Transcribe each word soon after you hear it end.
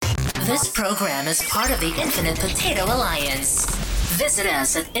This program is part of the Infinite Potato Alliance. Visit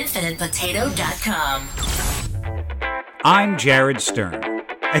us at infinitepotato.com. I'm Jared Stern.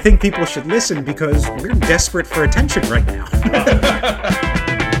 I think people should listen because we're desperate for attention right now.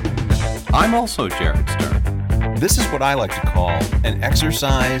 I'm also Jared Stern. This is what I like to call an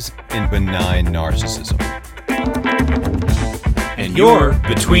exercise in benign narcissism. And you're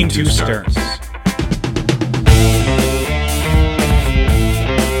between two Sterns.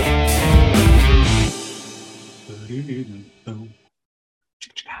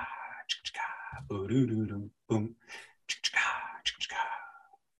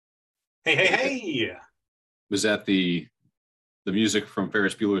 Hey. Was that the music from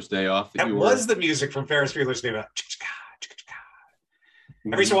Ferris Bueller's Day Off? That was the music from Ferris Bueller's Day Off.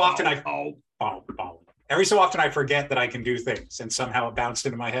 Every so often every so often I forget that I can do things, and somehow it bounced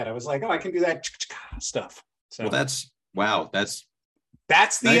into my head. I was like, I can do that stuff. So that's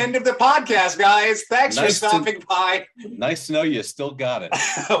the end of the podcast, guys. Thanks for stopping by. Nice to know you still got it.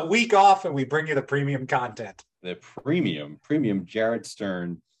 A week off, and we bring you the premium content. The premium Jared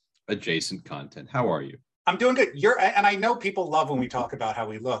Stern adjacent content. How are you? I'm doing good. And I know people love when we talk about how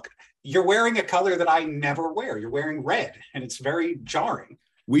we look. You're wearing a color that I never wear. You're wearing red, and it's very jarring.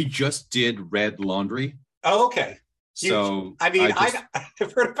 We just did red laundry. Oh, okay. So I've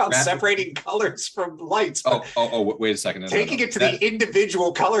heard about separating colors from lights. Wait a second. Taking it to the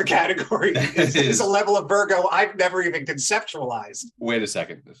individual color category is a level of Virgo I've never even conceptualized. Wait a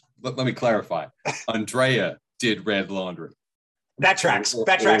second. Let me clarify. Andrea did red laundry. That tracks.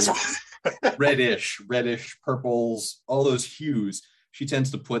 reddish, purples, all those hues. She tends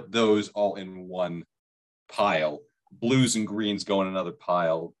to put those all in one pile. Blues and greens go in another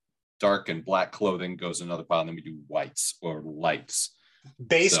pile. Dark and black clothing goes in another pile. And then we do whites or lights.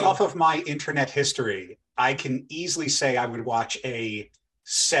 Based off of my internet history, I can easily say I would watch a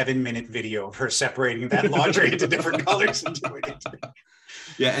 7-minute video of her separating that laundry into different colors and doing it.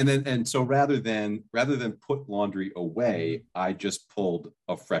 Yeah, and so rather than put laundry away, I just pulled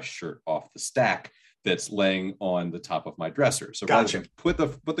a fresh shirt off the stack that's laying on the top of my dresser. So rather than put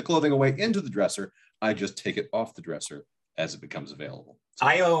the clothing away into the dresser, I just take it off the dresser as it becomes available. So,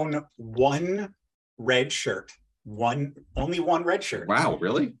 I own one red shirt. Only one red shirt. Wow,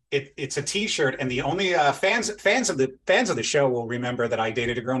 really? It's a T-shirt, and the only fans of the show will remember that I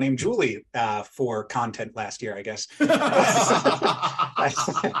dated a girl named Julie for content last year, I guess.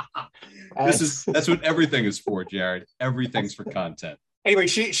 That's what everything is for, Jared. Everything's for content. Anyway,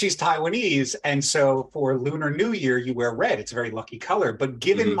 she's Taiwanese, and so for Lunar New Year, you wear red. It's a very lucky color. But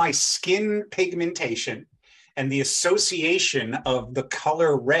given my skin pigmentation and the association of the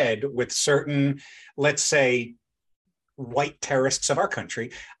color red with certain, let's say, white terrorists of our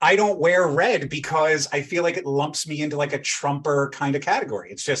country, I don't wear red because I feel like it lumps me into like a Trumper kind of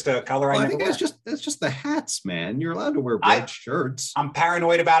category. It's just a color I never wear. It's just the hats, man. You're allowed to wear red shirts. I'm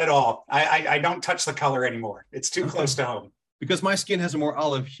paranoid about it all. I don't touch the color anymore. It's too close to home. Because my skin has a more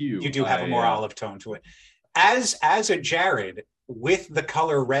olive hue. You do have a more olive tone to it. As a Jared, with the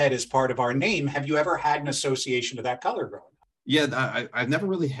color red as part of our name, have you ever had an association to that color growing up? Yeah, I've never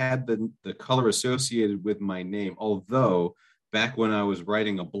really had the color associated with my name. Although back when I was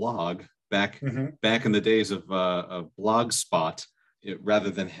writing a blog, back in the days of Blogspot,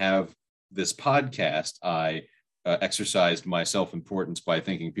 rather than have this podcast, I exercised my self-importance by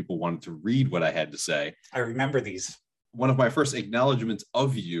thinking people wanted to read what I had to say. I remember these. One of my first acknowledgments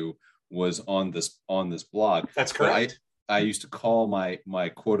of you was on this blog. That's correct. I used to call my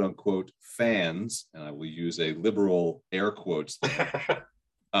quote unquote fans, and I will use a liberal air quotes there.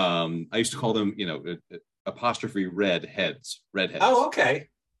 I used to call them, apostrophe redheads. Oh, okay.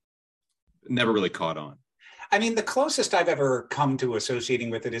 Never really caught on. I mean, the closest I've ever come to associating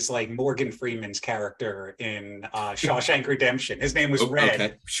with it is like Morgan Freeman's character in Shawshank Redemption. His name was Red.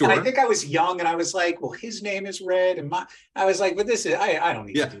 Okay, sure. And I think I was young, and I was like, well, his name is Red, and I was like, but this is I don't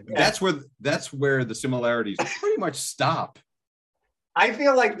need to do that. That's where the similarities pretty much stop. I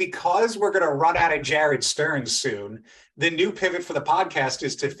feel like because we're going to run out of Jared Stern soon, the new pivot for the podcast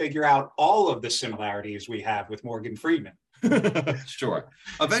is to figure out all of the similarities we have with Morgan Freeman. Sure.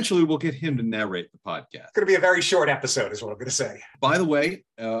 Eventually, we'll get him to narrate the podcast. It's going to be a very short episode, is what I'm going to say. By the way,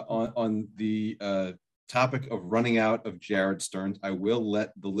 on the topic of running out of Jared Stearns, I will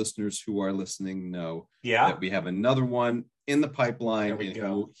let the listeners who are listening know that we have another one in the pipeline.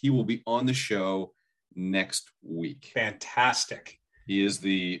 And he will be on the show next week. Fantastic. He is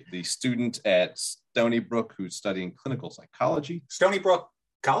the student at Stony Brook who's studying clinical psychology. Stony Brook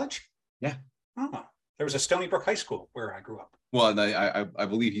College? Yeah. Oh. There was a Stony Brook High School where I grew up. Well, I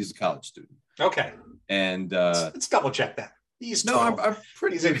believe he's a college student. Okay. And let's double check that. He's No, 12. I'm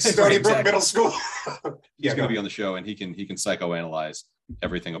pretty. He's in Stony Brook exactly. Middle School. He's going to be on the show, and he can psychoanalyze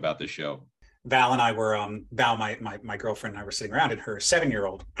everything about this show. Val and I were Val, my girlfriend and I were sitting around, and her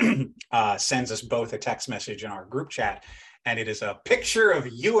 7-year-old sends us both a text message in our group chat, and it is a picture of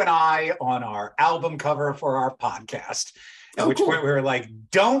you and I on our album cover for our podcast. At which point we were like,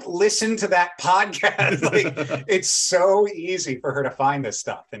 don't listen to that podcast. Like, it's so easy for her to find this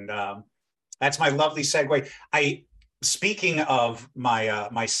stuff. And that's my lovely segue. Speaking of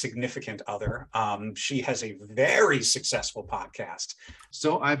my significant other, she has a very successful podcast.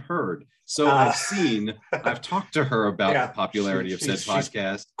 So I've heard. So I've seen. I've talked to her about the popularity of said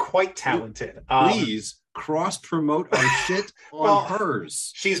podcast. Quite talented. Please cross promote our shit on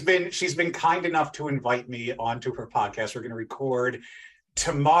hers. She's been kind enough to invite me onto her podcast. We're going to record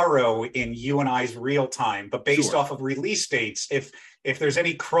tomorrow in you and I's real time, but based off of release dates. If there's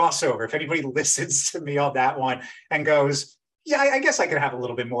any crossover, if anybody listens to me on that one and goes, yeah, I guess I could have a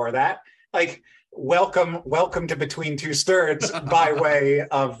little bit more of that. Like, welcome to Between Two Stirds by way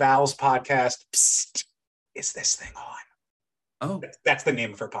of Val's podcast. Psst, is this thing on? Oh, that's the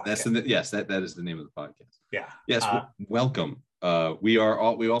name of her podcast. Yes, that is the name of the podcast. Yeah. Yes. Welcome. We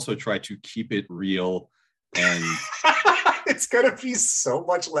also try to keep it real, and it's gonna be so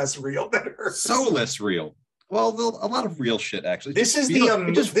much less real than hers. So less real. Well, a lot of real shit actually.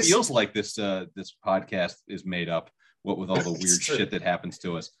 It just feels like this podcast is made up. What with all the weird shit that happens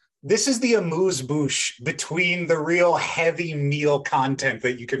to us. This is the amuse-bouche between the real heavy meal content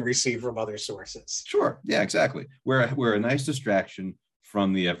that you can receive from other sources. Sure. Yeah, exactly. We're a nice distraction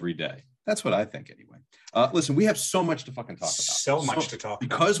from the everyday. That's what I think anyway. Listen, we have so much to fucking talk about. So much to talk about.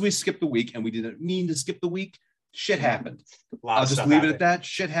 Because we skipped the week and we didn't mean to skip the week, shit happened. I'll just leave it at that.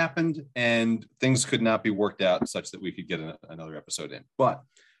 Shit happened and things could not be worked out such that we could get another episode in. But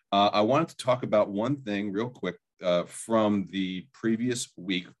I wanted to talk about one thing real quick. From the previous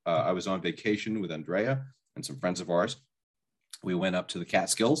week, I was on vacation with Andrea and some friends of ours. We went up to the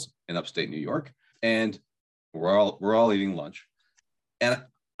Catskills in upstate New York, and we're all eating lunch. And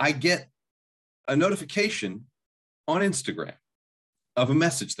I get a notification on Instagram of a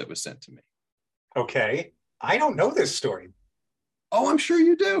message that was sent to me. Okay, I don't know this story. Oh, I'm sure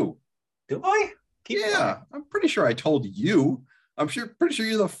you do. Do I? I'm pretty sure I told you. Pretty sure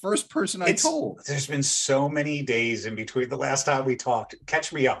you're the first person I told. There's been so many days in between the last time we talked.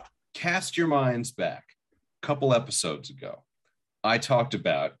 Catch me up. Cast your minds back a couple episodes ago. I talked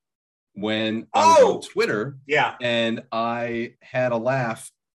about when I was on Twitter. Yeah. And I had a laugh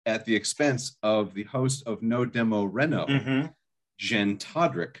at the expense of the host of No Demo Reno, Jen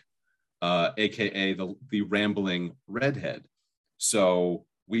Todrick, aka the rambling redhead. So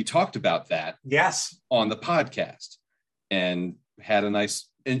we talked about that on the podcast. And had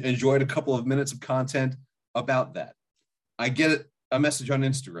enjoyed a couple of minutes of content about that. I get a message on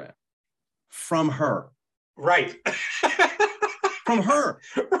Instagram from her. Right. From her.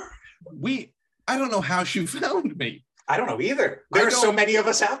 I don't know how she found me. I don't know either. There are so many of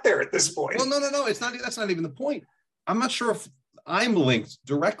us out there at this point. Well, no. That's not even the point. I'm not sure if I'm linked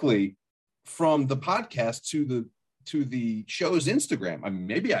directly from the podcast to the show's Instagram. I mean,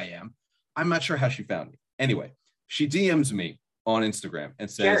 maybe I am. I'm not sure how she found me. Anyway. She DMs me on Instagram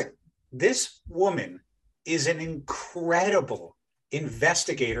and says, Garrett, this woman is an incredible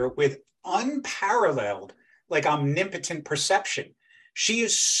investigator with unparalleled, omnipotent perception. She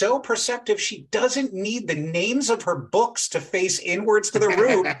is so perceptive, she doesn't need the names of her books to face inwards to the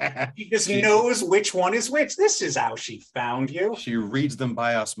root. She just knows which one is which. This is how she found you. She reads them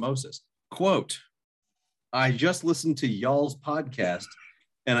by osmosis. Quote, I just listened to y'all's podcast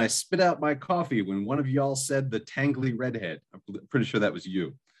and I spit out my coffee when one of y'all said the tangly redhead. I'm pretty sure that was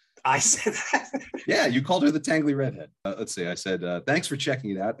you. I said that? Yeah, you called her the tangly redhead. Let's see. I said, thanks for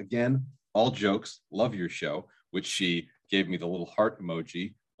checking it out. Again, all jokes. Love your show, which she gave me the little heart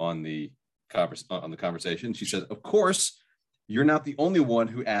emoji on the conversation. She said, of course, you're not the only one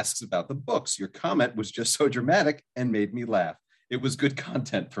who asks about the books. Your comment was just so dramatic and made me laugh. It was good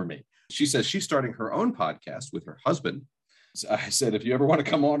content for me. She says she's starting her own podcast with her husband. So I said, if you ever want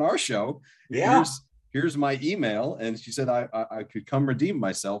to come on our show, here's my email. And she said I could come redeem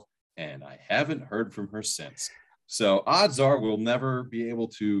myself. And I haven't heard from her since. So odds are we'll never be able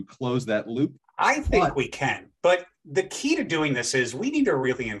to close that loop. I think we can. But the key to doing this is we need to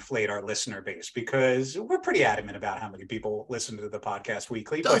really inflate our listener base because we're pretty adamant about how many people listen to the podcast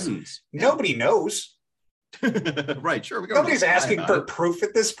weekly. Dozens. Nobody knows. Right, sure. Nobody's asking for proof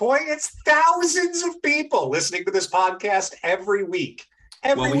at this point. It's thousands of people listening to this podcast every week.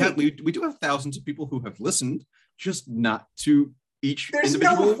 We do have thousands of people who have listened, just not to each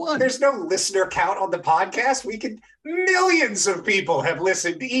individual one. There's no listener count on the podcast. Millions of people have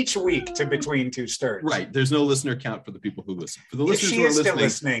listened each week to Between Two Sterns. Right. There's no listener count for the people who listen. For the listeners who are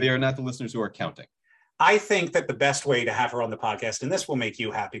listening, they are not the listeners who are counting. I think that the best way to have her on the podcast, and this will make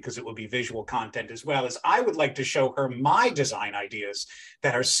you happy because it will be visual content as well, is I would like to show her my design ideas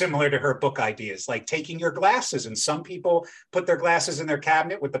that are similar to her book ideas, like taking your glasses. And some people put their glasses in their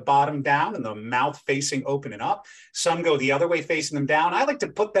cabinet with the bottom down and the mouth facing open and up. Some go the other way, facing them down. I like to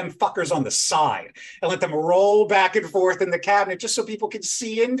put them fuckers on the side and let them roll back and forth in the cabinet just so people can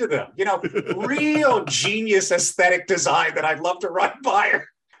see into them. You know, real genius aesthetic design that I'd love to run by her.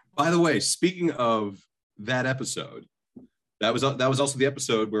 By the way, speaking of that episode, that was also the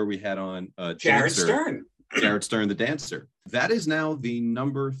episode where we had on Jared Stern, the dancer. That is now the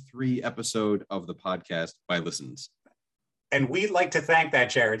number 3 episode of the podcast by listens. And we'd like to thank that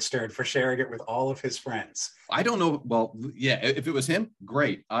Jared Stern for sharing it with all of his friends. I don't know. Well, yeah, if it was him,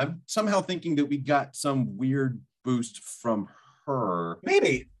 great. I'm somehow thinking that we got some weird boost from her.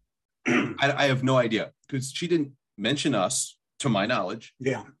 Maybe. I have no idea because she didn't mention us to my knowledge.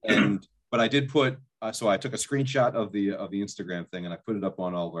 Yeah. But I did put, so I took a screenshot of the Instagram thing and I put it up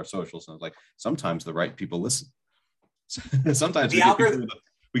on all of our socials. And I was like, sometimes the right people listen. Sometimes we get people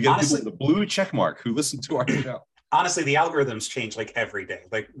with the blue check mark who listen to our show. Honestly, the algorithms change like every day.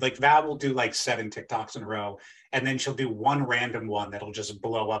 Like Val will do like 7 TikToks in a row, and then she'll do one random one that'll just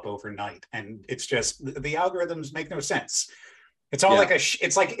blow up overnight. And it's just the algorithms make no sense. It's all like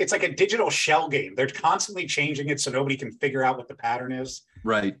it's like a digital shell game. They're constantly changing it so nobody can figure out what the pattern is.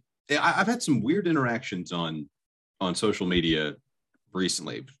 Right. I've had some weird interactions on social media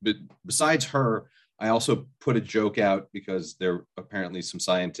recently. But besides her, I also put a joke out because there apparently some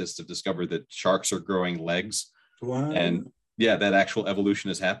scientists have discovered that sharks are growing legs. Wow. And yeah, that actual evolution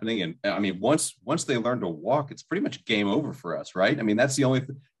is happening. And I mean, once they learn to walk, it's pretty much game over for us, right? I mean, that's the only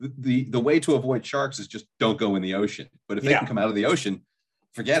the way to avoid sharks is just don't go in the ocean. But if they can come out of the ocean,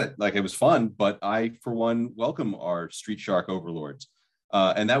 forget it. Like, it was fun, but I, for one, welcome our street shark overlords.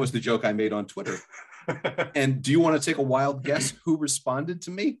 And that was the joke I made on Twitter. And do you want to take a wild guess who responded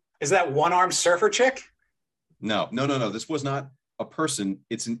to me? Is that one-armed surfer chick? No. This was not a person.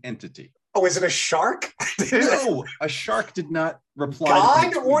 It's an entity. Oh, is it a shark? No, a shark did not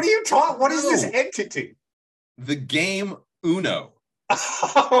reply. God, what are you talking? What is this entity? The game Uno.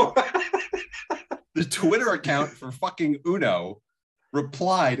 Oh. The Twitter account for fucking Uno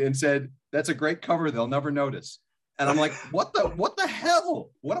replied and said, "That's a great cover. They'll never notice." And I'm like, what the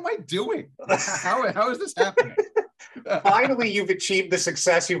hell? What am I doing? How is this happening? Finally, you've achieved the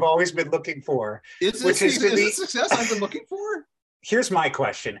success you've always been looking for. Is this the success I've been looking for? Here's my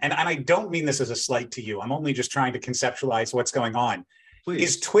question, and I don't mean this as a slight to you. I'm only just trying to conceptualize what's going on. Please.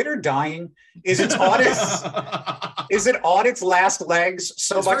 Is Twitter dying? Is it on its last legs?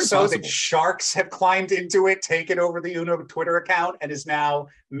 So it's much so possible that sharks have climbed into it, taken over the Uno Twitter account, and is now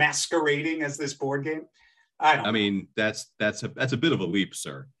masquerading as this board game? I mean, that's a bit of a leap,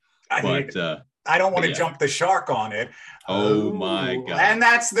 sir. I don't want to jump the shark on it. Oh my God. And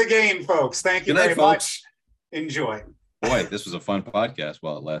that's the game, folks. Thank you very much. Enjoy. Boy, this was a fun podcast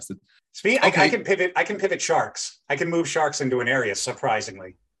while it lasted. I can pivot sharks. I can move sharks into an area,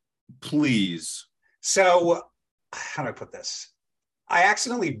 surprisingly. Please. So, how do I put this? I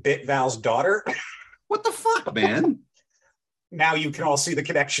accidentally bit Val's daughter. What the fuck, man? Now you can all see the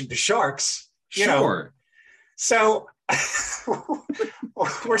connection to sharks. Sure. Know. So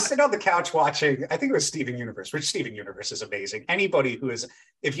we're sitting on the couch watching, I think it was Steven Universe, which Steven Universe is amazing. Anybody who is,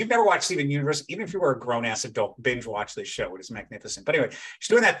 if you've never watched Steven Universe, even if you were a grown-ass adult, binge watch this show. It is magnificent. But anyway, she's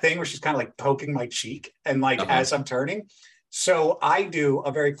doing that thing where she's kind of like poking my cheek and as I'm turning. So I do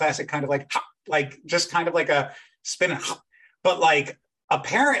a very classic kind of like just kind of like a spin, but like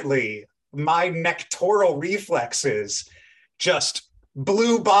apparently my nectoral reflexes just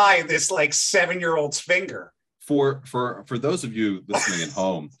blew by this like 7-year-old's finger. For those of you listening at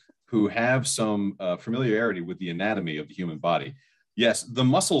home who have some familiarity with the anatomy of the human body, yes, the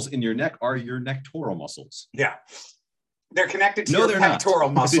muscles in your neck are your nectoral muscles. Yeah. They're connected to your pectoral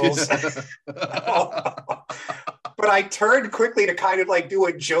muscles. But I turned quickly to kind of like do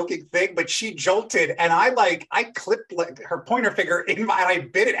a joking thing, but she jolted and I clipped like her pointer finger in and I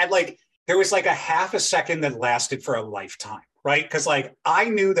bit it. And like, there was like a half a second that lasted for a lifetime, right? Because like, I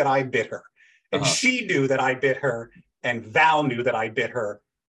knew that I bit her. And she knew that I bit her, and Val knew that I bit her.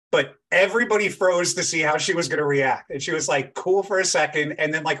 But everybody froze to see how she was going to react. And she was like cool for a second.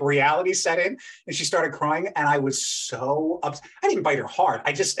 And then like reality set in and she started crying. And I was so upset. I didn't bite her hard.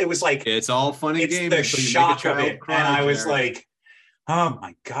 It was like, it's all funny it's game. the shock of it. And I was like, oh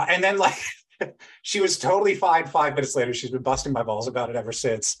my God. And then like, she was totally fine 5 minutes later. She's been busting my balls about it ever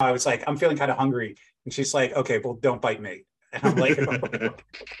since. I was like, I'm feeling kind of hungry. And she's like, okay, well, don't bite me. And I'm like,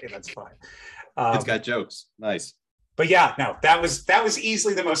 okay, that's fine. It's got jokes. Nice. But yeah, no, that was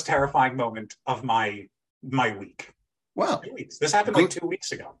easily the most terrifying moment of my week. Wow. 2 weeks. This happened like 2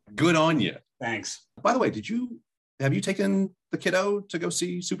 weeks ago. Good on you. Thanks. By the way, have you taken the kiddo to go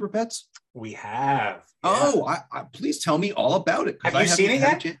see Super Pets? We have. Yeah. Oh, I please tell me all about it. Have you seen it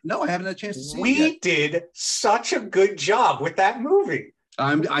yet? No, I haven't had a chance to see it We yet. did such a good job with that movie.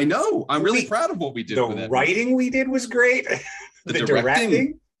 I know. I'm really proud of what we did. The writing we did was great. The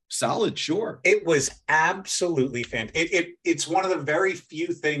directing, solid, sure. It was absolutely fantastic. It's one of the very few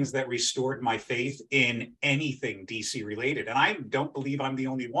things that restored my faith in anything DC related. And I don't believe I'm the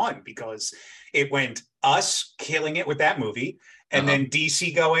only one, because it went us killing it with that movie, and then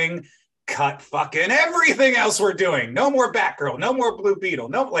DC going, cut fucking everything else we're doing. No more Batgirl, no more Blue Beetle.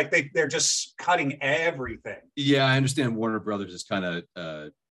 No, like they're just cutting everything. Yeah, I understand Warner Brothers is kind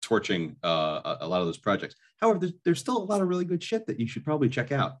of torching a lot of those projects. However, there's still a lot of really good shit that you should probably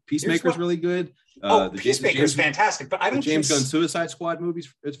check out. Peacemaker's really good. Peacemaker's fantastic, but I don't. James Gunn Suicide Squad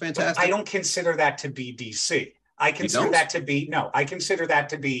movies, it's fantastic. I don't consider that to be DC. I consider that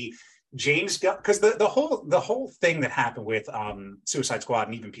to be James Gunn, because the whole thing that happened with Suicide Squad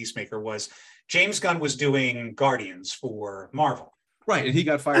and even Peacemaker was James Gunn was doing Guardians for Marvel. Right, and he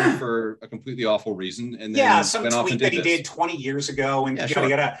got fired for a completely awful reason, and then some tweet that he did 20 years ago, and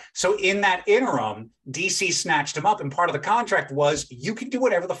yada. So in that interim, DC snatched him up, and part of the contract was, you can do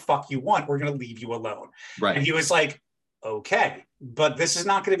whatever the fuck you want. We're going to leave you alone. Right, and he was like, okay, but this is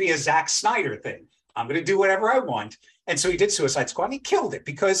not going to be a Zack Snyder thing. I'm going to do whatever I want. And so he did Suicide Squad, and he killed it,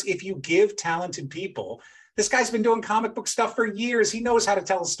 because if you give talented people, this guy's been doing comic book stuff for years. He knows how to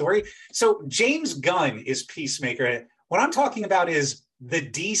tell a story. So James Gunn is Peacemaker. What I'm talking about is the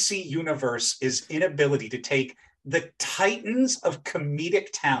DC universe's inability to take the titans of comedic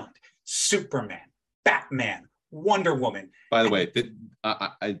talent, Superman, Batman, Wonder Woman. By the way,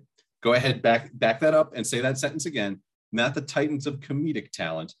 I go ahead, back that up and say that sentence again. Not the titans of comedic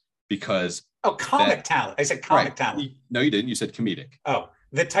talent, because comic talent. I said comic talent. No, you didn't. You said comedic. Oh,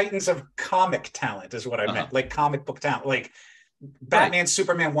 the titans of comic talent is what I meant, like comic book talent, like Batman,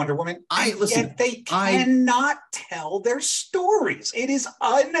 Superman, Wonder Woman. Yet they cannot tell their stories. It is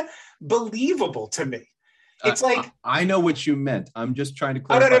unbelievable to me. It's like, I know what you meant. I'm just trying to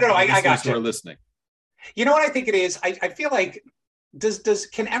clarify. No. I got you. Who are listening. You know what I think it is? I feel like,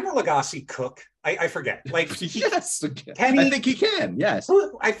 can Emeril Lagasse cook? I forget. Like, yes, I think he can. Yes,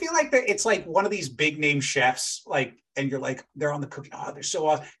 I feel like that it's like one of these big name chefs, like, and you're like, they're on the cooking. Oh, they're so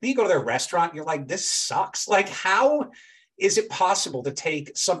awesome. Then you go to their restaurant, you're like, this sucks. Like, how is it possible to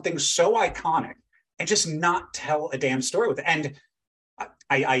take something so iconic and just not tell a damn story with it? And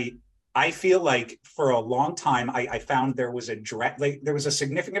I feel like for a long time, I found there was a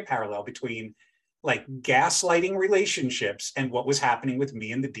significant parallel between like gaslighting relationships and what was happening with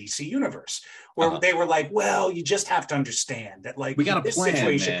me in the DC universe, where they were like, well, you just have to understand that, like, we got a plan,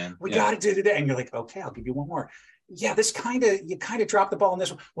 situation, man. We got to do it. And you're like, okay, I'll give you one more. Yeah, you kind of dropped the ball on this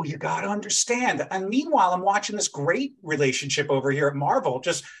one. Well, you got to understand that. And meanwhile, I'm watching this great relationship over here at Marvel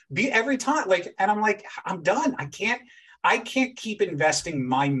just be every time, like, and I'm like, I'm done. I can't keep investing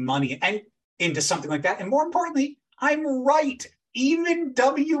my money and into something like that. And more importantly, I'm right. Even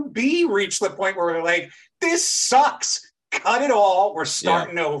WB reached the point where we're like, this sucks. Cut it all. We're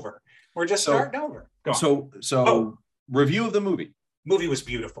starting over. We're just starting over. So review of the movie. Movie was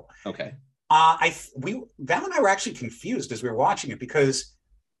beautiful. Okay. Val and I were actually confused as we were watching it, because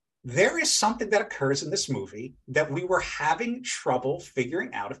there is something that occurs in this movie that we were having trouble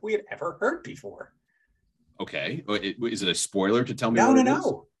figuring out if we had ever heard before. Okay. Is it a spoiler to tell me?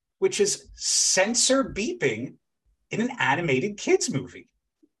 No. Which is censor beeping in an animated kids movie.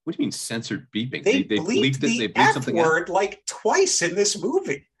 What do you mean censored beeping? They bleeped the F word like twice in this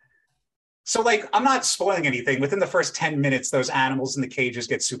movie. So, like, I'm not spoiling anything. Within the first 10 minutes, those animals in the cages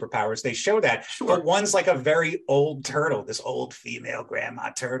get superpowers. They show that. Sure. But one's like a very old turtle, this old female grandma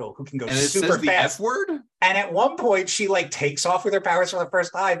turtle who can go super fast. The F word? And at one point, she like takes off with her powers for the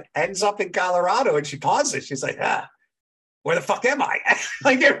first time, ends up in Colorado, and she pauses. She's like, where the fuck am I?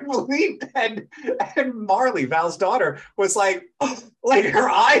 I can't believe. And Marley, Val's daughter, was like, like her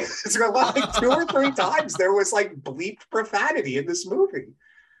eyes were like 2 or 3 times. There was like bleeped profanity in this movie.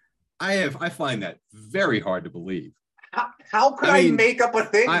 I find that very hard to believe. How could I make up a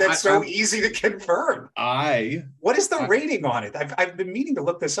thing that's so easy to confirm? What is the rating on it? I've been meaning to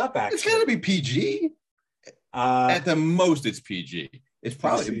look this up, actually. It's got to be PG. At the most, it's PG.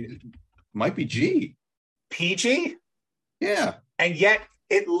 It might be G. PG? Yeah. And yet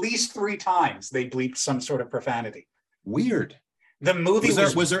at least 3 times they bleeped some sort of profanity. Weird. The movie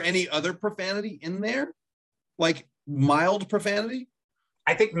was there any other profanity in there? Like mild profanity?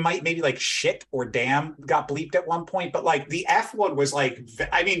 I think maybe like shit or damn got bleeped at one point, but like the F one was like,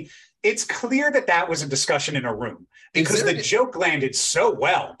 I mean, it's clear that was a discussion in a room because the joke landed so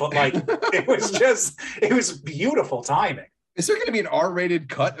well, but like it was beautiful timing. Is there going to be an R-rated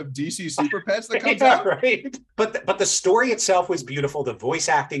cut of DC Super Pets that comes out? Right. But the story itself was beautiful. The voice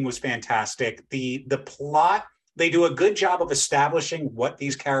acting was fantastic. The plot, they do a good job of establishing what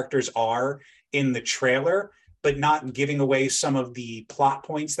these characters are in the trailer, but not giving away some of the plot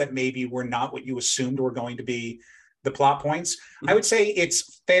points that maybe were not what you assumed were going to be the plot points. Mm-hmm. I would say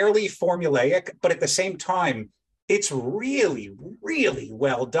it's fairly formulaic, but at the same time, it's really, really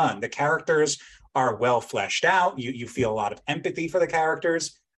well done. The characters are well fleshed out. You feel a lot of empathy for the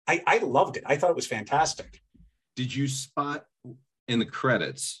characters. I loved it. I thought it was fantastic. Did you spot in the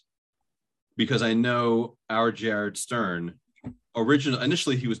credits, because I know our Jared Stern,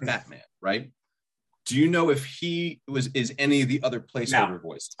 initially he was Batman, right? Do you know if he is any of the other placeholder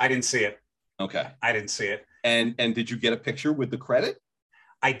voiced? I didn't see it. Okay. I didn't see it. And did you get a picture with the credit?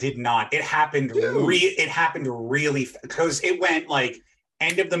 I did not. It happened really because it went like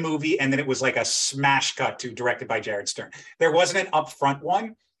end of the movie and then it was like a smash cut to directed by Jared Stern. There wasn't an upfront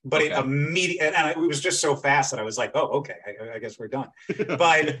one, but it immediately, and it was just so fast that I was like, oh, okay, I guess we're done.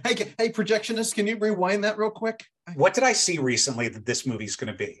 But hey, projectionist, can you rewind that real quick? What did I see recently that this movie's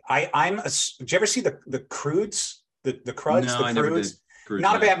going to be? Did you ever see the Croods? The Cruds? No, the I never did.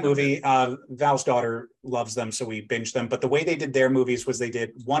 Not a bad movie. Val's daughter loves them, so we binged them. But the way they did their movies was they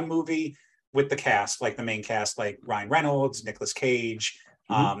did one movie with the cast, like the main cast, like Ryan Reynolds, Nicolas Cage,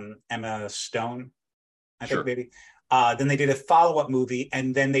 Emma Stone, I think maybe. Then they did a follow-up movie,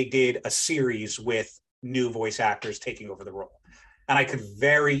 and then they did a series with new voice actors taking over the role. And I could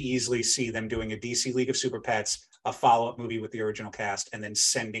very easily see them doing a DC League of Super Pets, a follow-up movie with the original cast, and then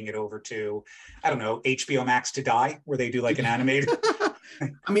sending it over to, I don't know, HBO Max to Die, where they do like an animated.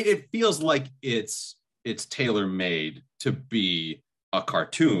 I mean, it feels like it's tailor-made to be a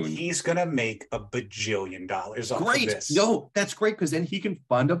cartoon. He's gonna make $1 bajillion off of this. No, that's great, because then he can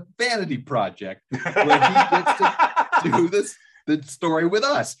fund a vanity project where he gets to do the story with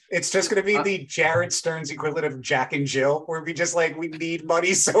us. It's just going to be the Jared Stern's equivalent of Jack and Jill, where we just like, we need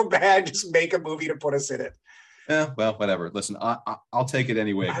money so bad, just make a movie to put us in it. Yeah, well, whatever. Listen, I'll take it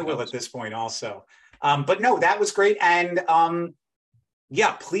anyway. I will at this point also. But no, that was great. And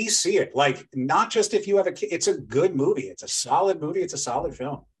yeah, please see it. Like, not just if you have a kid, it's a good movie. It's a solid movie. It's a solid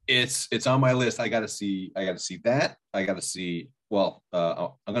film. It's on my list. I got to see that. I got to see, well,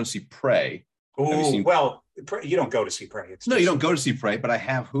 I'm going to see Prey. Oh, well, you don't go to see Prey. You don't go to see Prey, but I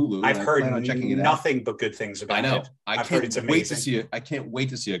have Hulu. I've heard nothing but good things about it. I know. I can't wait to see it. I can't wait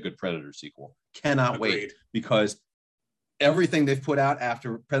to see a good Predator sequel. Cannot wait, because everything they've put out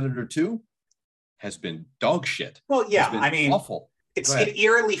after Predator 2 has been dog shit. Well, yeah, I mean, awful. It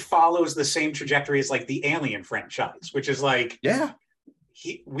eerily follows the same trajectory as like the Alien franchise, which is like, yeah.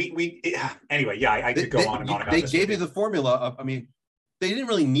 Anyway, yeah, I could go on and on about this. They gave you the formula of, I mean, they didn't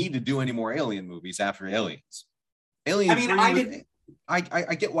really need to do any more Alien movies after Aliens. Alien 3,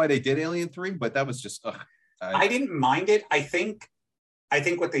 I get why they did Alien 3, but that was just I didn't mind it. I think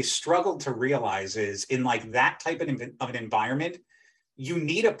what they struggled to realize is in like that type of an environment, you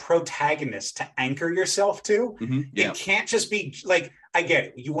need a protagonist to anchor yourself to. Mm-hmm, yeah. It can't just be like, I get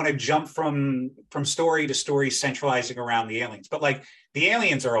it. You want to jump from story to story, centralizing around the aliens, but like the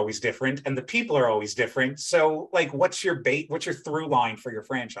aliens are always different and the people are always different. So like, what's your through line for your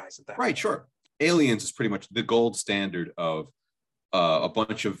franchise at that point? Right, sure. Aliens is pretty much the gold standard of a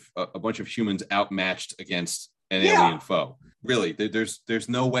bunch of humans outmatched against an alien foe. Really, there's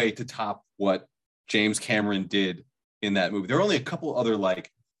no way to top what James Cameron did in that movie. There are only a couple other like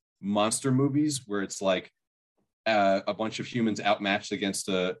monster movies where it's like a bunch of humans outmatched against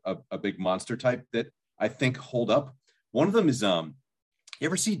a big monster type that I think hold up. One of them is you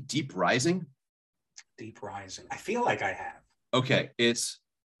ever see Deep Rising? Deep Rising. I feel like I have. Okay, I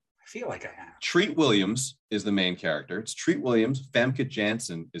feel like I have. Treat Williams is the main character. It's Treat Williams. Famke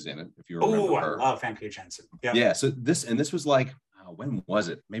Janssen is in it, if you remember her. I love Famke Janssen. Yeah. Yeah. So this was like, when was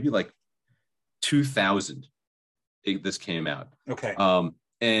it? Maybe like 2000. This came out. Okay.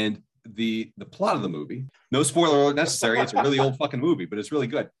 And the plot of the movie, no spoiler alert necessary. It's a really old fucking movie, but it's really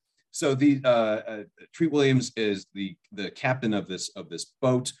good. So the Treat Williams is the captain of this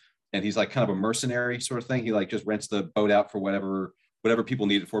boat, and he's like kind of a mercenary sort of thing. He like just rents the boat out for whatever people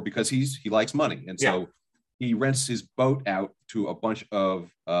need it for, because he likes money, and so he rents his boat out to a bunch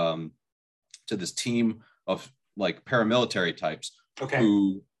of to this team of like paramilitary types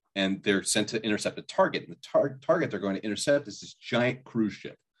who, and they're sent to intercept a target. And the target they're going to intercept is this giant cruise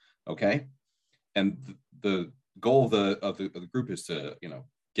ship. Okay. And the goal of the group is to,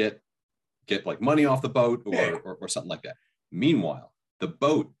 get like money off the boat or something like that. Meanwhile, the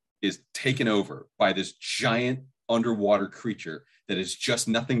boat is taken over by this giant underwater creature that is just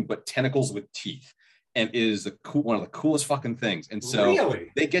nothing but tentacles with teeth, and is one of the coolest fucking things. And so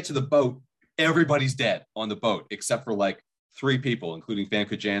they get to the boat, everybody's dead on the boat except for like 3 people, including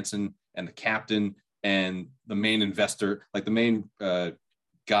Famke Janssen and the captain and the main investor, like the main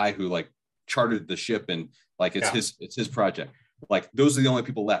guy who like chartered the ship, and like it's his project. Like those are the only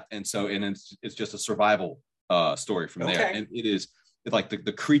people left, and it's just a survival story from there. And it is like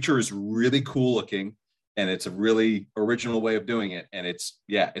the creature is really cool looking, and it's a really original way of doing it, and it's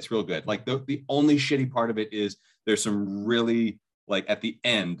real good. Like the only shitty part of it is there's some really, like, at the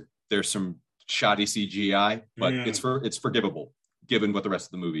end there's some shoddy CGI, but it's forgivable given what the rest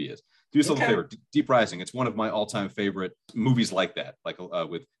of the movie is. Do yourself a favor, Deep Rising. It's one of my all-time favorite movies like that, like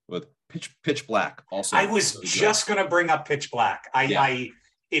with Pitch Black. Also, I was just gonna bring up Pitch Black.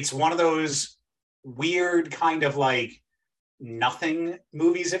 It's one of those weird kind of like nothing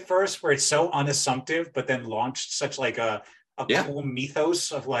movies at first, where it's so unassumptive, but then launched such like a cool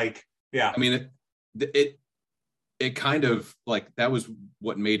mythos of like, I mean, it kind of like, that was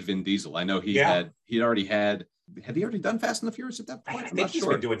what made Vin Diesel. I know had he already done Fast and the Furious at that point? I think he's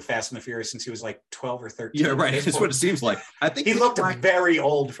been doing Fast and the Furious since he was like 12 or 13. Yeah, right. That's what it seems like. I think he looked very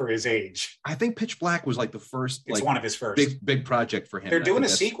old for his age. I think Pitch Black was like the first. It's one of his first big project for him. They're doing a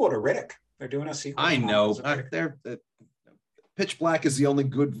sequel to Riddick. They're doing a sequel. I know. Pitch Black is the only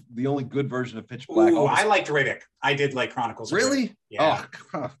good version of Pitch Black. Ooh, I liked Riddick. I did like Chronicles of Riddick. Really? Yeah.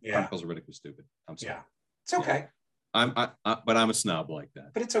 Chronicles of Riddick was stupid. I'm sorry. Yeah. It's okay. But I'm a snob like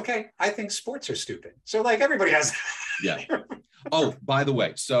that. But it's okay. I think sports are stupid. So like everybody has. Yeah. Oh, by the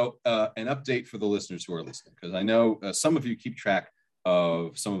way, so an update for the listeners who are listening, because I know some of you keep track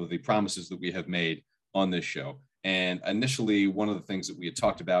of some of the promises that we have made on this show. And initially, one of the things that we had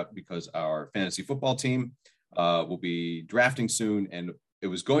talked about, because our fantasy football team will be drafting soon, and it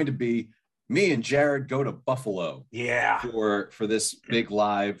was going to be me and Jared go to Buffalo for this big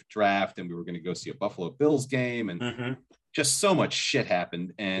live draft, and we were going to go see a Buffalo Bills game, and just so much shit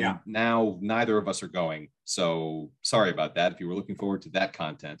happened, and now neither of us are going. So sorry about that. If you were looking forward to that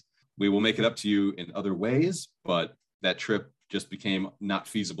content, we will make it up to you in other ways, but that trip just became not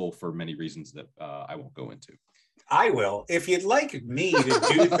feasible for many reasons that I won't go into. I will. If you'd like me to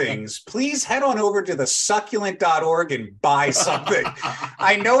do things, please head on over to thesucculent.org and buy something.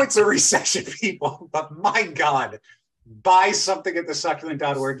 I know it's a recession, people, but my God, buy something at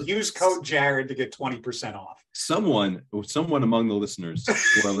thesucculent.org. Use code Jared to get 20% off. Someone among the listeners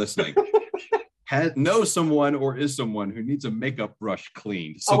who are listening knows someone or is someone who needs a makeup brush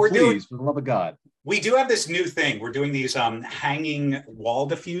cleaned. So please, for the love of God. We do have this new thing. We're doing these hanging wall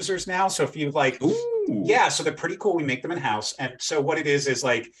diffusers now. So if you like, so they're pretty cool. We make them in house. And so what it is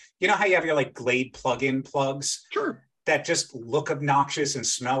like, you know how you have your like Glade plug-in plugs? Sure. That just look obnoxious and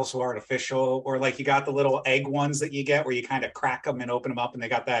smell so artificial, or like you got the little egg ones that you get where you kind of crack them and open them up and they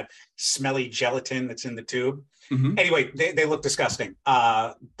got that smelly gelatin that's in the tube. Anyway, they look disgusting.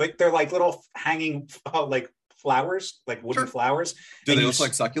 But they're like little hanging like flowers, like wooden flowers. Do they look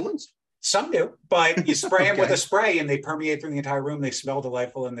like succulents? Some do, but you spray them with a spray and they permeate through the entire room. They smell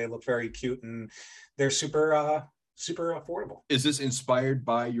delightful and they look very cute, and they're super affordable. Is this inspired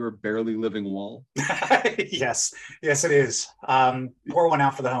by your barely living wall? Yes, it is. Pour one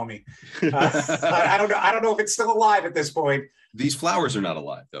out for the homie. I don't know if it's still alive at this point. These flowers are not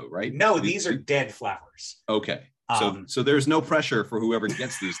alive though, right? No, these are dead flowers. Okay. So there's no pressure for whoever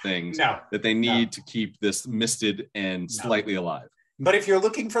gets these things that they need to keep this misted and slightly alive. But if you're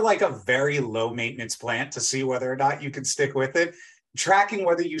looking for like a very low maintenance plant to see whether or not you can stick with it, tracking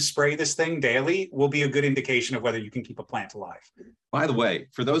whether you spray this thing daily will be a good indication of whether you can keep a plant alive. By the way,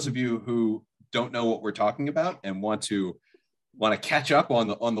 for those of you who don't know what we're talking about and want to catch up on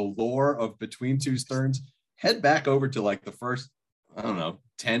the lore of Between Two Sterns, head back over to like the first, I don't know,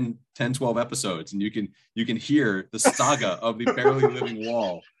 10, 12 episodes, and you can hear the saga of the barely living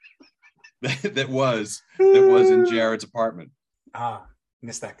wall that was in Jared's apartment.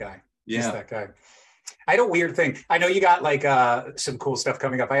 Miss that guy. Yeah. Miss that guy. I had a weird thing. I know you got like some cool stuff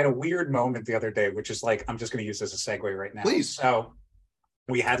coming up. I had a weird moment the other day, which is like, I'm just going to use this as a segue right now. Please. So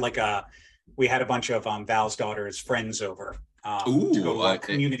we had a bunch of Val's daughter's friends over to go to a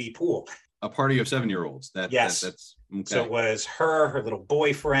community pool. A party of 7-year-olds. That's okay. So it was her little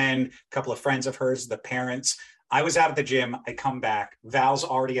boyfriend, a couple of friends of hers, the parents. I was out at the gym. I come back. Val's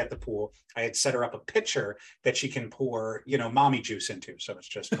already at the pool. I had set her up a pitcher that she can pour, mommy juice into. So it's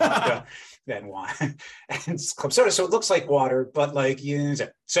just vodka and wine and club soda. So it looks like water, but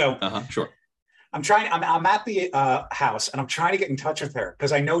so sure. I'm at the house and I'm trying to get in touch with her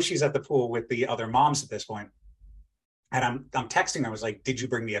because I know she's at the pool with the other moms at this point. And I'm texting her. I was like, did you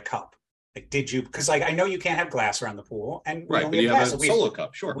bring me a cup? Like, did you? Because I know you can't have glass around the pool, and we only have glass. A solo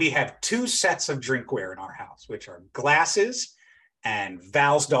cup, sure. We have 2 sets of drinkware in our house, which are glasses and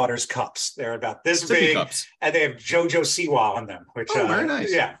Val's daughter's cups. They're about this big, cups. And they have JoJo Siwa on them. Which very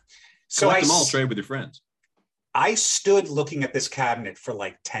nice. Yeah. So collect them all, trade with your friends. I stood looking at this cabinet for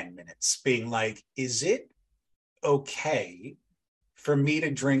like 10 minutes, being like, "Is it okay for me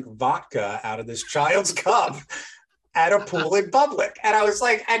to drink vodka out of this child's cup at a pool in public?" And I was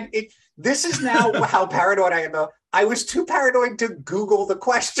like, this is now how paranoid I am, though. I was too paranoid to Google the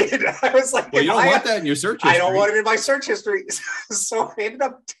question. I was like, well, you don't want that in your search history. I don't want it in my search history. So I ended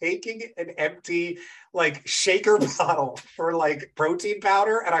up taking an empty shaker bottle for protein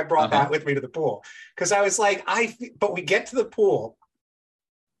powder. And I brought that with me to the pool. Because I was like, but we get to the pool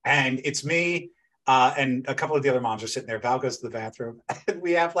and it's me and a couple of the other moms are sitting there. Val goes to the bathroom and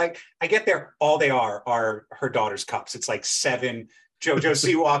we have I get there. All they are her daughter's cups. It's 7 JoJo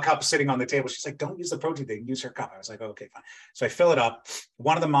Siwa cup sitting on the table. She's like, don't use the protein thing, use her cup. I was like, okay, fine. So I fill it up.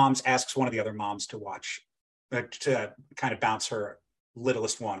 One of the moms asks one of the other moms to watch, to kind of bounce her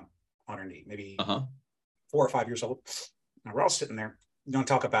littlest one on her knee, maybe 4 or 5 years old. And we're all sitting there. You don't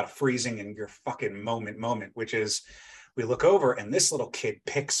talk about freezing in your fucking moment, which is we look over and this little kid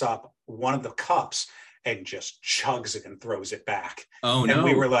picks up one of the cups and just chugs it and throws it back. Oh, no. And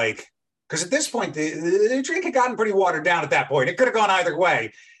we were like, because at this point, the drink had gotten pretty watered down at that point. It could have gone either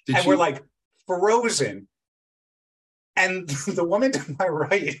way. We're frozen. And the woman to my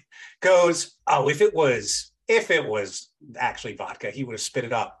right goes, oh, if it was actually vodka, he would have spit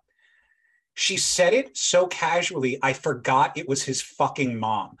it up. She said it so casually, I forgot it was his fucking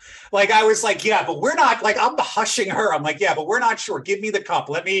mom. I was like, yeah, but we're not, I'm hushing her. I'm like, yeah, but we're not sure. Give me the cup.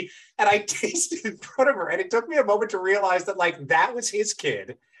 And I tasted in front of her. And it took me a moment to realize that that was his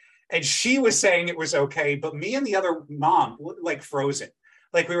kid. And she was saying it was okay, but me and the other mom, frozen.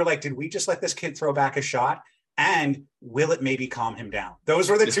 We were did we just let this kid throw back a shot? And will it maybe calm him down? Those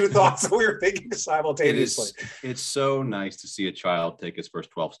were the 2 thoughts that we were thinking simultaneously. It's so nice to see a child take his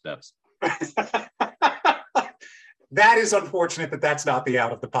first 12 steps. That is unfortunate that that's not the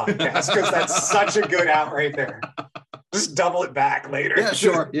out of the podcast, because that's such a good out right there. Just double it back later. Yeah,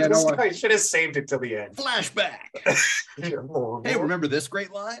 sure. Yeah, I should have saved it till the end. Flashback. Hey, remember this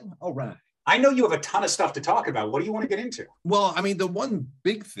great line? All right. I know you have a ton of stuff to talk about. What do you want to get into? Well, the one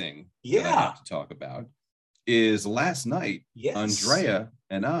big thing that I have to talk about is last night, Andrea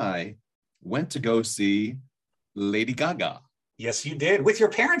and I went to go see Lady Gaga. Yes, you did. With your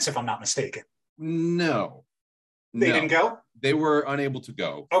parents, if I'm not mistaken. No. They didn't go? They were unable to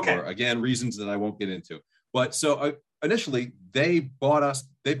go. Okay. For, again, reasons that I won't get into. But so initially, they bought us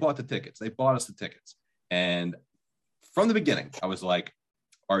the tickets. And from the beginning, I was like,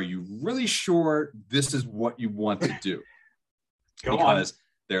 are you really sure this is what you want to do? Because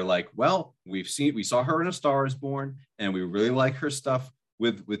they're like, well, we saw her in A Star Is Born, and we really like her stuff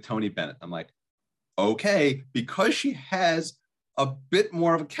with Tony Bennett. I'm like, okay, because she has a bit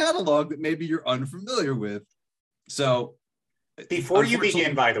more of a catalog that maybe you're unfamiliar with. So before you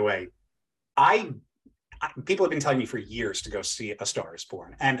begin, by the way, people have been telling me for years to go see A Star Is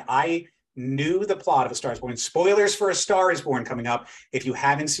Born, and I knew the plot of A Star Is Born. Spoilers for A Star Is Born coming up. If you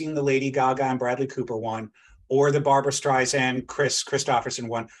haven't seen the Lady Gaga and Bradley Cooper one, or the Barbra Streisand, Chris Christopherson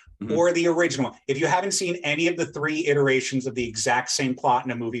one, or the original one, if you haven't seen any of the 3 iterations of the exact same plot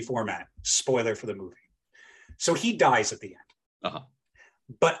in a movie format, spoiler for the movie. So he dies at the end.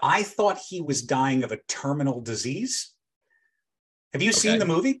 But I thought he was dying of a terminal disease. Have you seen the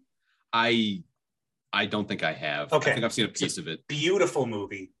movie? I don't think I have. Okay. I think I've seen a piece of it. Beautiful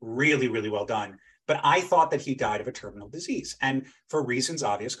movie. Really, really well done. But I thought that he died of a terminal disease. And for reasons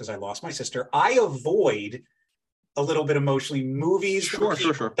obvious, because I lost my sister, I avoid a little bit emotionally movies where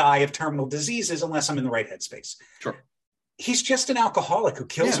people die of terminal diseases unless I'm in the right headspace. Sure. He's just an alcoholic who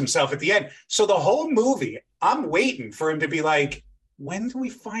kills himself at the end. So the whole movie, I'm waiting for him to be like, when do we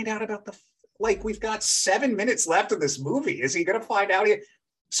find out about we've got 7 minutes left of this movie. Is he going to find out?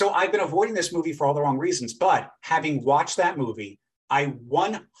 So I've been avoiding this movie for all the wrong reasons. But having watched that movie, I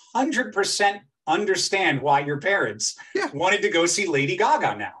 100% understand why your parents wanted to go see Lady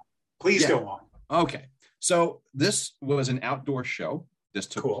Gaga now. Please go on. Okay. So this was an outdoor show. This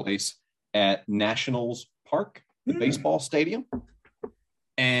took place at Nationals Park, the baseball stadium.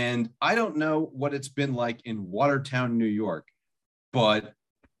 And I don't know what it's been like in Watertown, New York, but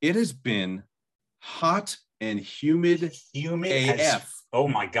it has been hot and humid AF. Oh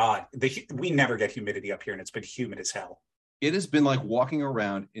my God. We never get humidity up here, and it's been humid as hell. It has been like walking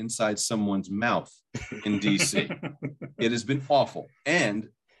around inside someone's mouth in DC. It has been awful. And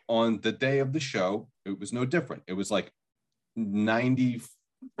on the day of the show, it was no different. It was like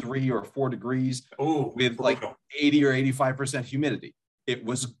 93 or 4 degrees with like 80 or 85% humidity. It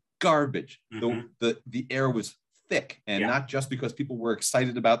was garbage. The air was thick, and not just because people were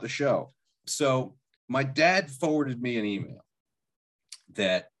excited about the show. So my dad forwarded me an email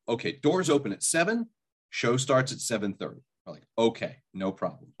that, okay, doors open at 7, show starts at 7:30. I'm like, okay, no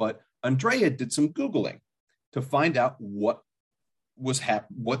problem. But Andrea did some Googling to find out what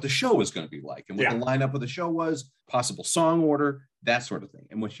the show was going to be like and what the lineup of the show was, possible song order, that sort of thing.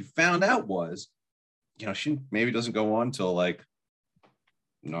 And what she found out was, she maybe doesn't go on till like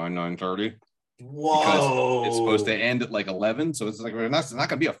 9:30. Whoa! Because it's supposed to end at like 11, so it's like it's not going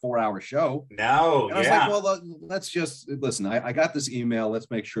to be a 4-hour show. No, and I was like, well, let's just listen. I got this email. Let's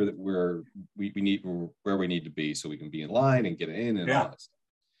make sure that we're where we need to be so we can be in line and get in and all that stuff.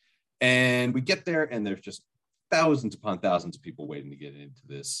 And we get there, and there's just thousands upon thousands of people waiting to get into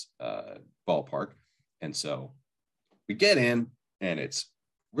this ballpark. And so we get in, and it's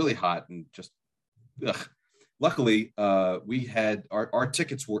really hot and just ugh. Luckily, we had our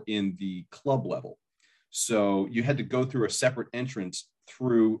tickets were in the club level. So you had to go through a separate entrance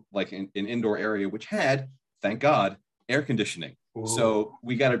through like an indoor area, which had, thank God, air conditioning. Ooh. So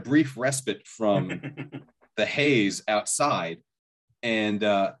we got a brief respite from the haze outside. And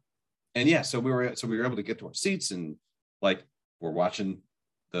so we were able to get to our seats, and like we're watching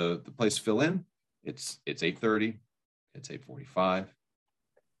the place fill in. It's 8:30, it's 8:45,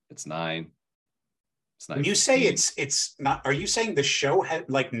 it's 9. When you say it's not, are you saying the show had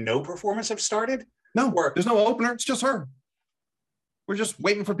like no performance have started? No, there's no opener. It's just her. We're just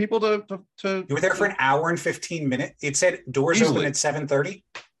waiting for people to. You were there for an hour and 15 minutes. It said doors open at 7:30.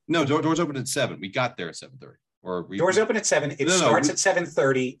 No, doors open at 7. We got there at 7:30. Doors open at 7. It starts at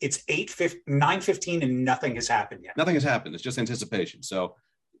 7:30. It's 9:15, and nothing has happened yet. Nothing has happened. It's just anticipation. So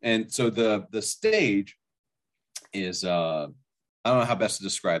the stage is I don't know how best to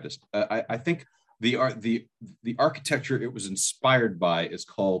describe this. I think. The architecture it was inspired by is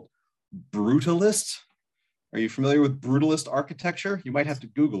called Brutalist. Are you familiar with Brutalist architecture? You might have to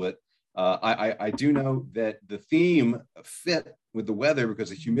Google it. I do know that the theme fit with the weather because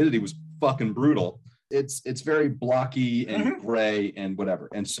the humidity was fucking brutal. It's very blocky and gray and whatever.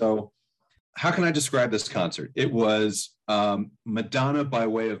 And so how can I describe this concert? It was Madonna by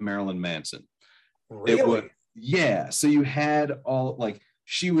way of Marilyn Manson. Really? So you had all like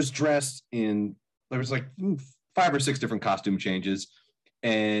she was dressed in. There was like 5 or 6 different costume changes.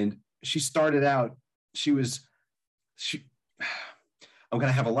 And she started out, I'm going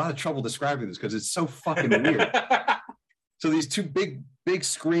to have a lot of trouble describing this because it's so fucking weird. So these 2 big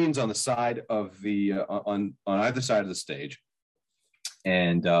screens on the side of the, on either side of the stage.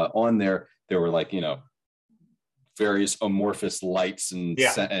 And on there were like, various amorphous lights and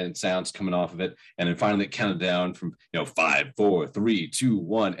sounds coming off of it, and then finally it counted down from 5, 4, 3, 2,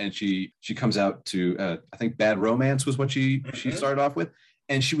 1, and she comes out to I think Bad Romance was what she started off with,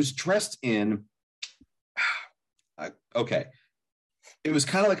 and she was dressed in it was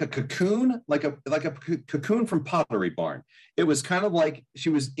kind of like a cocoon, like a cocoon from Pottery Barn. It was kind of like she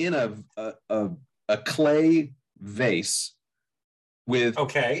was in a clay vase with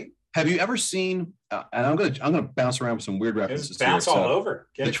Have you ever seen? And I'm gonna bounce around with some weird references. Just bounce all over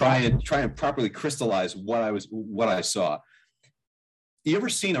to try and properly crystallize what I saw. You ever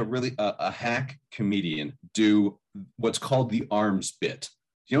seen a hack comedian do what's called the arms bit?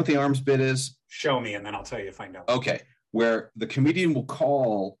 Do you know what the arms bit is? Show me, and then I'll tell you if I know. Okay, where the comedian will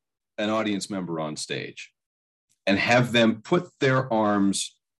call an audience member on stage and have them put their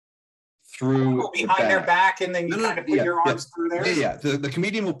arms through behind their back, and then you kind of put your arms through there. The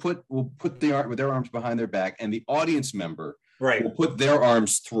comedian will put their arms behind their back, and the audience member will put their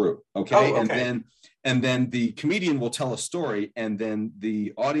arms through. Okay. And then the comedian will tell a story, and then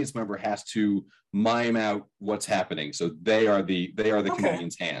the audience member has to mime out what's happening. So they are the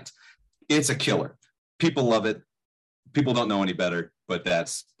comedian's hands. It's a killer. People love it. People don't know any better, but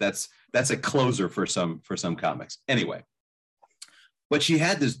that's a closer for some comics. Anyway, but she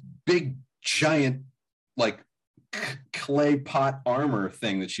had this big giant like clay pot armor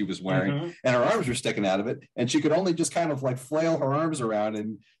thing that she was wearing, and her arms were sticking out of it, and she could only just kind of like flail her arms around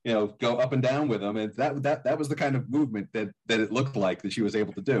and go up and down with them, and that was the kind of movement that it looked like that she was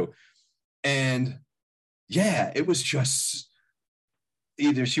able to do. And it was just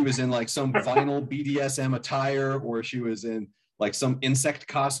either she was in like some vinyl BDSM attire, or she was in like some insect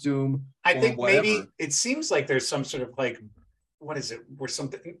costume. I think whatever. maybe it seems like there's some sort of like, what is it? Where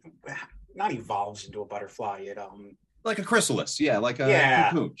something not evolves into a butterfly. It like a chrysalis, like a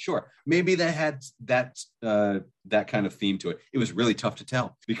cocoon. Sure, maybe they had that kind of theme to it. It was really tough to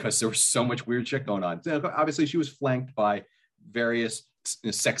tell because there was so much weird shit going on. Obviously, she was flanked by various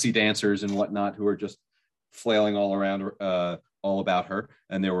sexy dancers and whatnot who were just flailing all around, all about her.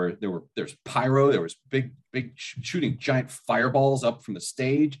 And there's pyro. There was big shooting giant fireballs up from the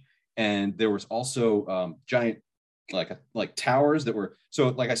stage, and there was also giant like towers that were. So,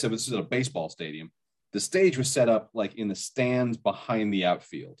 like I said, this is a baseball stadium. The stage was set up like in the stands behind the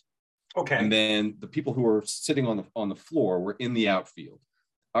outfield. Okay. And then the people who were sitting on the floor were in the outfield.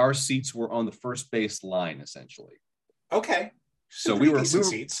 Our seats were on the first base line, essentially. Okay. So we were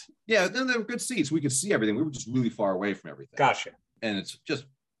seats. Yeah, then they were good seats. We could see everything. We were just really far away from everything. Gotcha. And it's just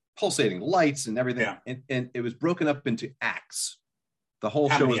pulsating lights and everything. Yeah. And it was broken up into acts. The whole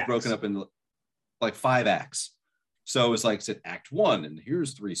show was broken up into like 5 acts. So it was like, said act 1, and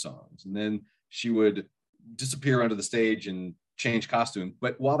here's 3 songs. And then she would disappear onto the stage and change costume.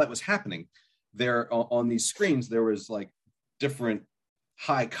 But while that was happening, there on these screens, there was like different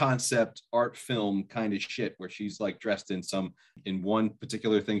high concept art film kind of shit where she's like dressed in one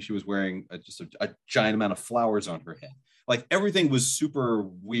particular thing. She was wearing just a giant amount of flowers on her head. Like everything was super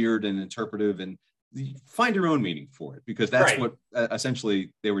weird and interpretive, and find your own meaning for it, because that's what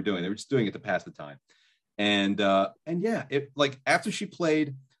essentially they were doing. They were just doing it to pass the time. And yeah, it like after she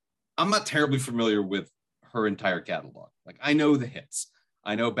played, I'm not terribly familiar with her entire catalog. Like I know the hits.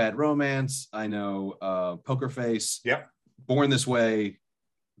 I know Bad Romance. I know Poker Face. Yep. Born This Way.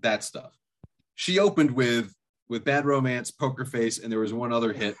 That stuff. She opened with Bad Romance, Poker Face, and there was one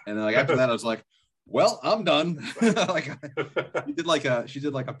other hit. And then like after that, I was like, well, I'm done. Like she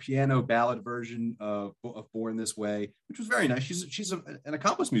did like a piano ballad version of Born This Way, which was very nice. She's an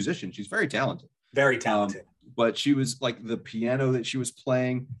accomplished musician. She's very talented. Very talented. But she was like, the piano that she was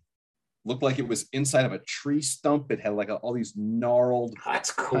playing looked like it was inside of a tree stump. It had like all these gnarled.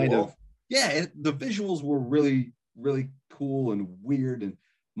 That's cool. Kind of, the visuals were really, really cool and weird. And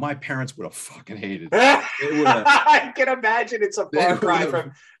my parents would have fucking hated it. I can imagine it's a far cry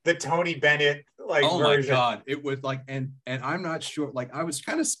from the Tony Bennett version. My God. It was like, and I'm not sure, like I was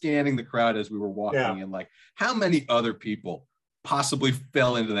kind of scanning the crowd as we were walking and like how many other people possibly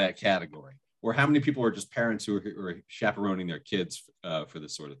fell into that category, or how many people are just parents who are chaperoning their kids for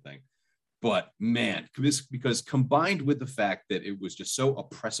this sort of thing. But man, because combined with the fact that it was just so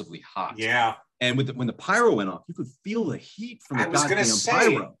oppressively hot. Yeah. And when the pyro went off, you could feel the heat from the goddamn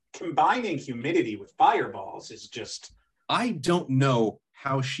pyro. Combining humidity with fireballs is just... I don't know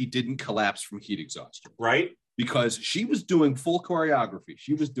how she didn't collapse from heat exhaustion. Right. Because she was doing full choreography.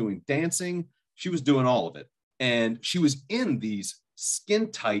 She was doing dancing. She was doing all of it. And she was in these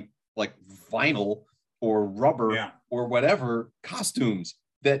skin tight, like vinyl or rubber or whatever costumes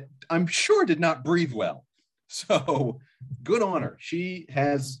that I'm sure did not breathe well. So good on her. She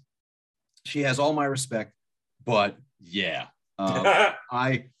has all my respect, but yeah,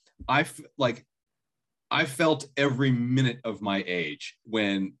 I felt every minute of my age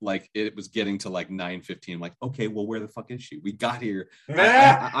when like it was getting to like 9:15. I'm like, okay, well, where the fuck is she? We got here.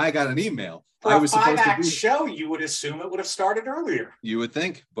 I got an email. For a 5-act show, you would assume it would have started earlier. You would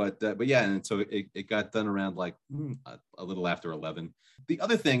think, but yeah, and so it got done around like a little after 11. The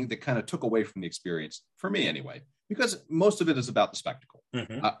other thing that kind of took away from the experience, for me anyway, because most of it is about the spectacle.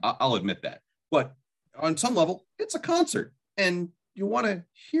 Mm-hmm. I'll admit that. But on some level, it's a concert, and you want to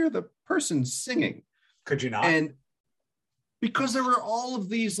hear the person singing. Could you not? And because there were all of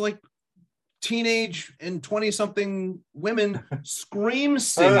these like teenage and 20-something women scream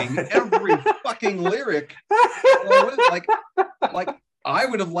singing every fucking lyric. Like I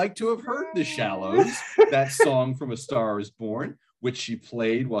would have liked to have heard The Shallows, that song from A Star Is Born, which she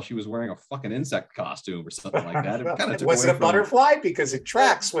played while she was wearing a fucking insect costume or something like that. It kind of was it a butterfly? Because it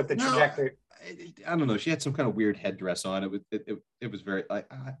tracks with the trajectory. I don't know. She had some kind of weird headdress on. It was very. I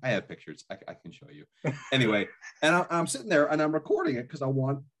have pictures. I can show you. Anyway, and I'm sitting there and I'm recording it because I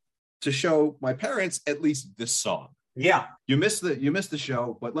want to show my parents at least this song. Yeah. You missed the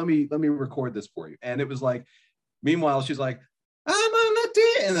show, but let me record this for you. And it was like, meanwhile, she's like, I'm on the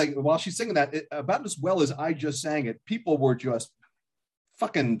day, and like while she's singing that, about as well as I just sang it, people were just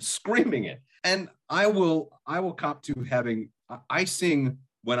fucking screaming it. And I will cop to having, I sing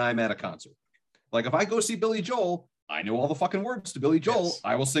when I'm at a concert. Like if I go see Billy Joel, I know all the fucking words to Billy Joel. Yes.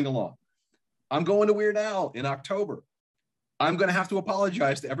 I will sing along. I'm going to Weird Al in October. I'm going to have to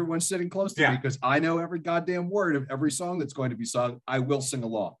apologize to everyone sitting close to me because I know every goddamn word of every song that's going to be sung. I will sing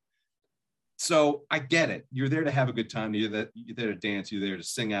along. So I get it. You're there to have a good time. You're there to dance. You're there to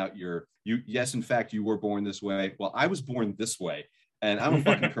sing out yes, in fact, you were born this way. Well, I was born this way, and I'm a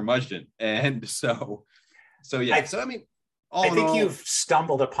fucking curmudgeon. And so yeah. I mean, I think you've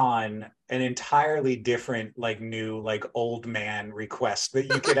stumbled upon an entirely different, new, old man request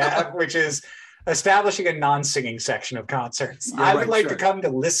that you could have, which is establishing a non-singing section of concerts. I would like to come to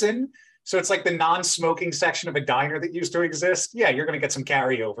listen. So it's like the non-smoking section of a diner that used to exist. Yeah, you're going to get some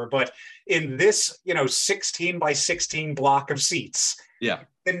carryover. But in this, 16 by 16 block of seats,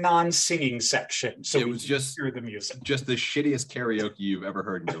 the non-singing section. So it was just hear the music. Just the shittiest karaoke you've ever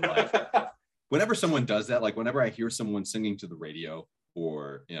heard in your life. Whenever someone does that, whenever I hear someone singing to the radio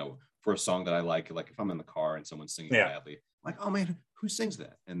or, for a song that I like if I'm in the car and someone's singing badly, I'm like, oh man, who sings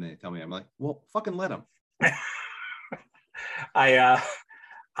that? And they tell me, I'm like, well, fucking let them.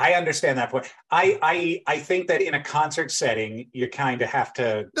 I understand that point. I think that in a concert setting, you kind of have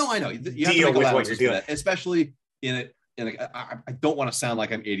to. No, I know. You have deal to with what you're doing, especially I don't want to sound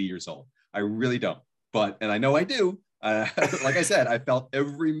like I'm 80 years old. I really don't. And I know I do. Like I said, I felt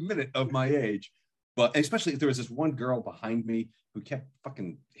every minute of my age. But especially if there was this one girl behind me who kept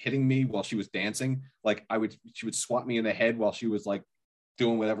fucking hitting me while she was dancing. She would swat me in the head while she was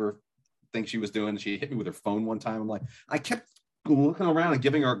doing whatever thing she was doing. She hit me with her phone one time. I kept looking around and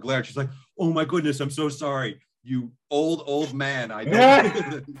giving her a glare. She's like, oh my goodness, I'm so sorry, you old man. I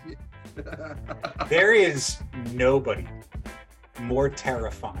know. There is nobody more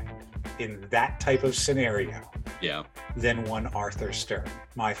terrifying in that type of scenario than one Arthur Stern,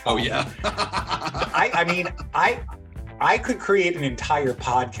 my father. Oh yeah. I mean, I could create an entire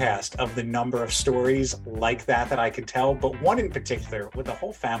podcast of the number of stories like that I could tell, but one in particular, where the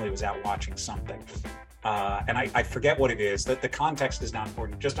whole family was out watching something. And I forget what it is. That the context is not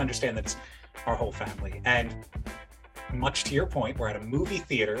important. Just understand that it's our whole family. And much to your point, we're at a movie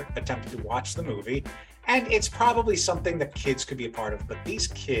theater attempting to watch the movie, and it's probably something that kids could be a part of. But these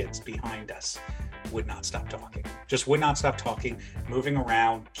kids behind us would not stop talking. Just would not stop talking, moving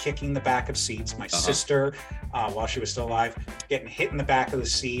around, kicking the back of seats. My sister, while she was still alive, getting hit in the back of the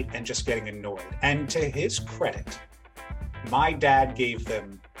seat and just getting annoyed. And to his credit, my dad gave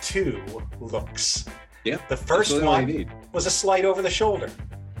them 2 looks. Yeah. The first one was a slight over the shoulder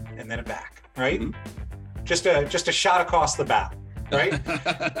and then a back, right? Mm-hmm. Just a shot across the bow, right?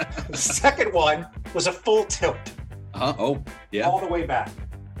 The second one was a full tilt. Oh, yeah. All the way back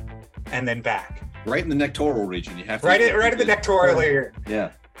and then back. Right in the nectoral region. You have to right in the nectoral area.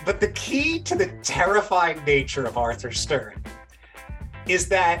 Yeah. But the key to the terrifying nature of Arthur Stern is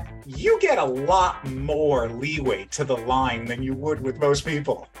that you get a lot more leeway to the line than you would with most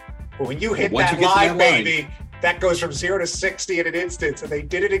people. But when you hit that line, baby, that goes from 0 to 60 in an instant. And they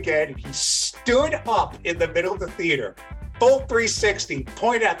did it again. And he stood up in the middle of the theater, full 360,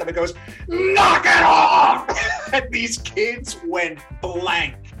 pointed at them and goes, knock it off! And these kids went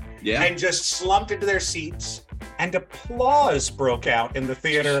blank and just slumped into their seats. And applause broke out in the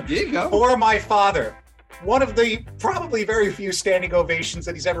theater for my father. One of the probably very few standing ovations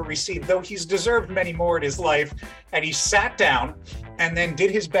that he's ever received, though he's deserved many more in his life. And he sat down and then did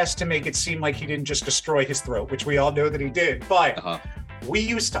his best to make it seem like he didn't just destroy his throat, which we all know that he did. But we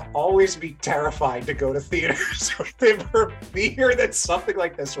used to always be terrified to go to theaters with him for fear that something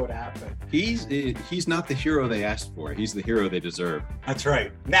like this would happen. He's not the hero they asked for. He's the hero they deserve. That's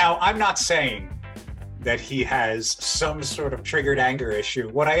right. Now, I'm not saying that he has some sort of triggered anger issue.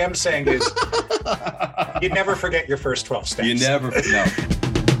 What I am saying is you never forget your first 12 steps. You never know.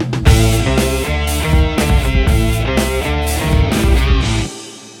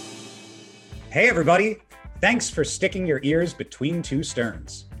 Hey, everybody. Thanks for sticking your ears between 2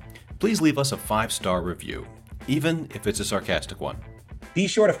 Sterns. Please leave us a 5-star review, even if it's a sarcastic one. Be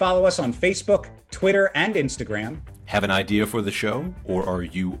sure to follow us on Facebook, Twitter, and Instagram. Have an idea for the show? Or are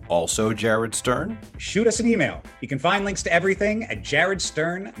you also Jared Stern? Shoot us an email. You can find links to everything at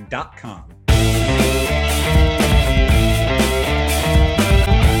jaredstern.com.